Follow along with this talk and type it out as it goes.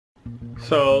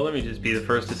So let me just be the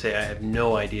first to say I have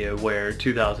no idea where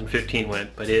 2015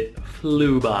 went, but it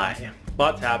flew by.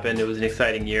 Lots happened, it was an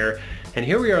exciting year, and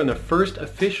here we are in the first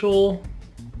official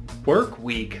work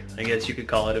week, I guess you could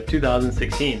call it, of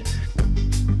 2016.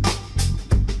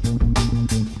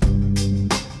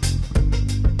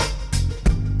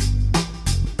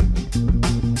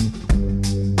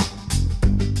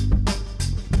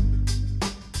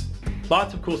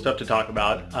 Lots of cool stuff to talk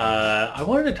about. I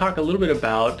wanted to talk a little bit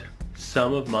about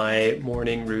some of my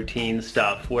morning routine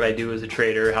stuff, what I do as a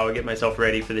trader, how I get myself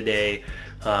ready for the day,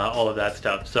 all of that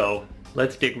stuff. So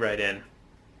let's dig right in.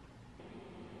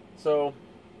 So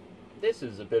this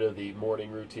is a bit of the morning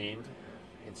routine.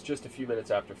 It's just a few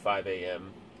minutes after 5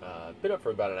 a.m. Been up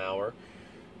for about an hour,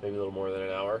 maybe a little more than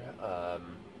an hour.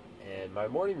 And my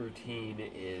morning routine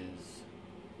is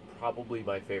probably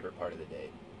my favorite part of the day.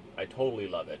 I totally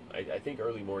love it. I think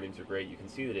early mornings are great. You can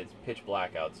see that it's pitch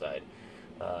black outside.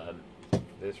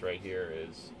 This right here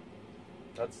is,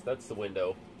 that's the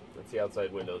window. That's the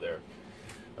outside window there.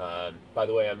 By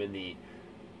the way, I'm in the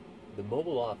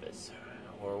mobile office,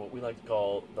 or what we like to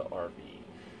call the RV.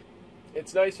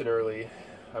 It's nice and early.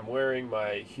 I'm wearing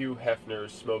my Hugh Hefner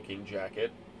smoking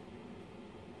jacket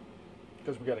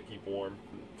because we got to keep warm.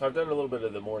 So I've done a little bit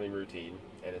of the morning routine,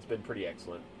 and it's been pretty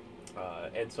excellent.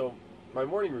 And so my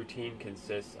morning routine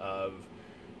consists of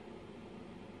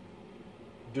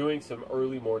doing some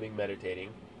early morning meditating,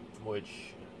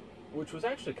 which was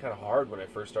actually kind of hard when I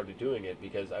first started doing it,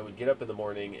 because I would get up in the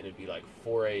morning and it'd be like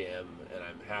 4 a.m. and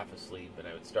I'm half asleep, and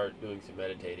I would start doing some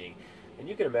meditating. And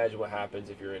you can imagine what happens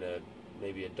if you're in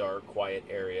maybe a dark, quiet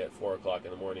area at 4 o'clock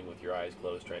in the morning with your eyes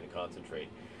closed trying to concentrate.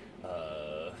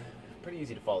 Pretty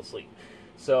easy to fall asleep.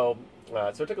 So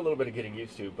it took a little bit of getting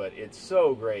used to, but it's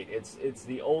so great. It's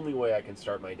the only way I can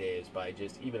start my day is by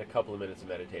just even a couple of minutes of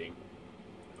meditating.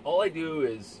 All I do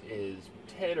is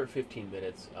 10 or 15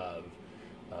 minutes of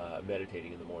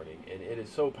meditating in the morning, and it is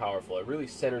so powerful. It really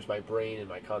centers my brain and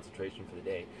my concentration for the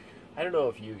day. I don't know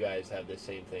if you guys have this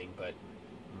same thing, but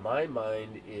my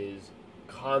mind is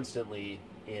constantly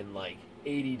in like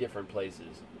 80 different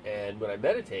places, and when I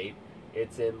meditate,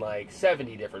 it's in like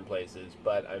 70 different places,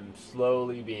 but I'm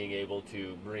slowly being able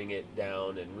to bring it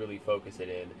down and really focus it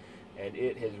in. And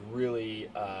it has really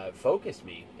focused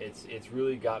me. It's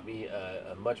really got me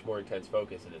a much more intense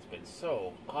focus, and it's been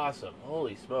so awesome.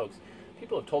 Holy smokes.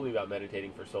 People have told me about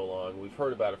meditating for so long. We've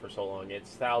heard about it for so long.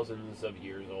 It's thousands of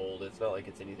years old. It's not like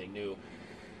it's anything new.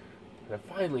 And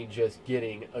I'm finally just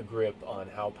getting a grip on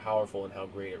how powerful and how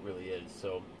great it really is.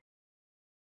 So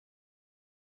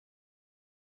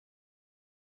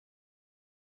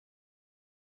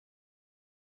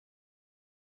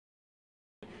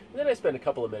and then I spend a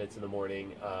couple of minutes in the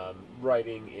morning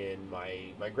writing in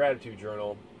my gratitude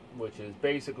journal, which is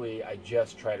basically I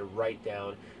just try to write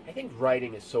down. I think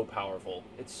writing is so powerful.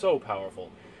 It's so powerful.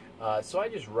 So I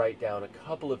just write down a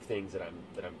couple of things that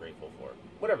I'm grateful for,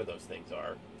 whatever those things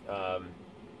are.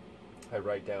 I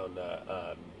write down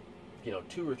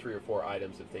 2 or 3 or 4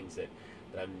 items of things that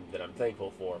I'm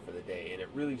thankful for the day, and it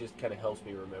really just kind of helps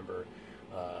me remember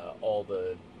all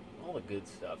the good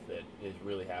stuff that is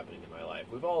really happening in my life.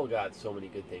 We've all got so many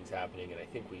good things happening, and I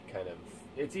think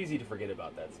it's easy to forget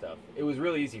about that stuff. It was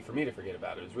really easy for me to forget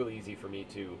about it. It was really easy for me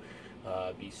to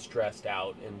be stressed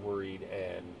out and worried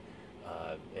and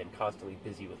constantly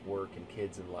busy with work and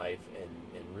kids and life, and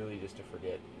really just to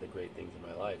forget the great things in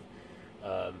my life.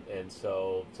 And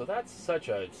so that's such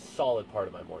a solid part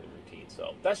of my morning routine.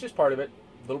 So that's just part of it.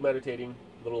 A little meditating,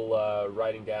 little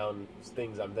writing down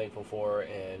things I'm thankful for,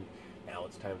 and now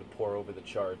it's time to pour over the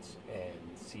charts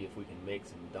and see if we can make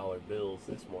some dollar bills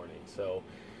this morning. So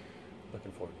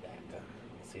looking forward to that.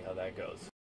 We'll see how that goes.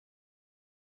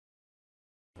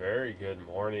 Very good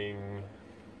morning.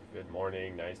 Good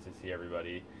morning. Nice to see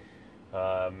everybody.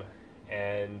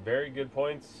 And very good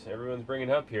points everyone's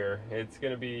bringing up here. It's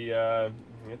gonna be an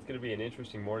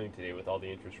interesting morning today with all the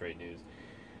interest rate news.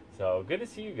 So good to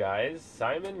see you guys.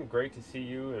 Simon, great to see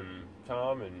you, and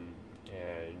Tom and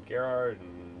Gerard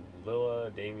and Lilla,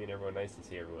 Damien, everyone. Nice to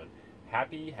see everyone.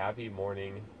 Happy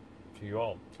morning to you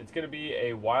all. It's going to be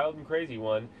a wild and crazy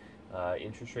one.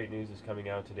 Interest rate news is coming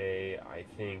out today. I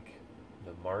think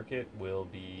the market will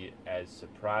be as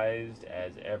surprised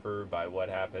as ever by what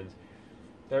happens.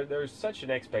 There's such an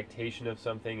expectation of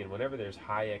something, and whenever there's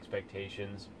high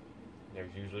expectations,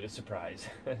 there's usually a surprise.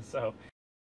 So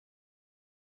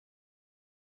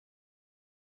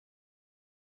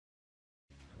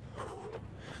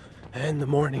and the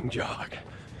morning jog.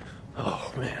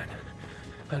 Oh man,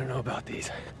 I don't know about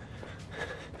these.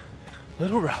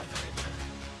 Little rough.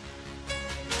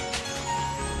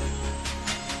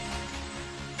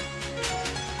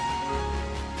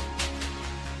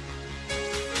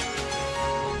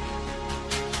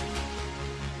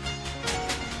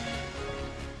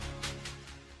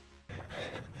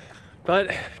 but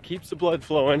keeps the blood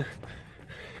flowing.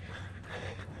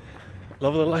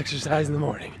 Love a little exercise in the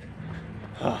morning.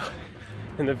 Oh.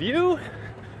 And the view,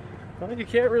 well, you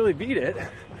can't really beat it.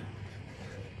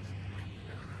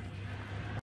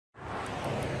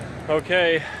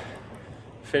 Okay,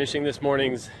 finishing this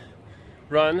morning's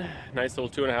run. Nice little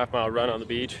 2.5 mile run on the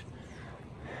beach.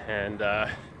 And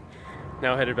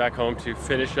now headed back home to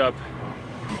finish up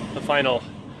the final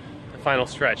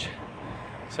stretch.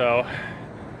 So,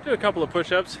 do a couple of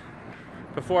push-ups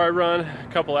before I run, a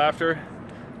couple after,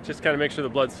 just kind of make sure the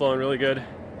blood's flowing really good.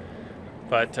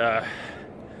 But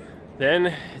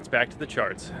then it's back to the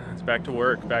charts. It's back to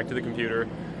work, back to the computer,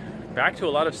 back to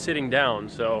a lot of sitting down.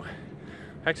 So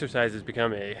exercise has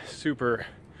become a super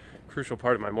crucial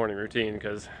part of my morning routine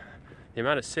because the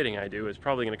amount of sitting I do is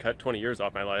probably going to cut 20 years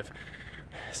off my life.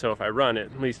 So if I run,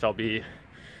 at least I'll be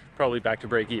probably back to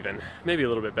break even, maybe a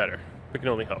little bit better. We can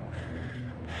only hope.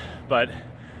 But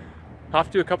off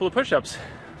to a couple of push-ups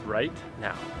right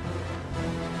now.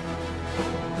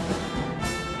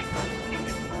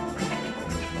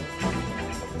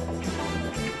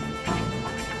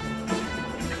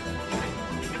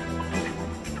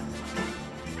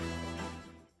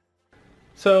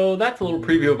 So that's a little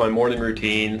preview of my morning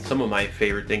routine, some of my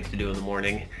favorite things to do in the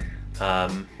morning.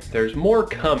 There's more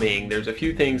coming. There's a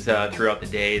few things throughout the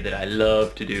day that I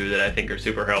love to do that I think are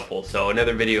super helpful. So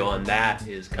another video on that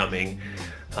is coming.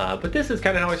 But this is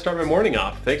kind of how I start my morning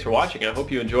off. Thanks for watching. I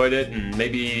hope you enjoyed it, and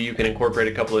maybe you can incorporate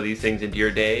a couple of these things into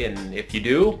your day. And if you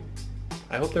do,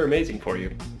 I hope they're amazing for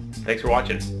you. Thanks for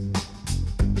watching.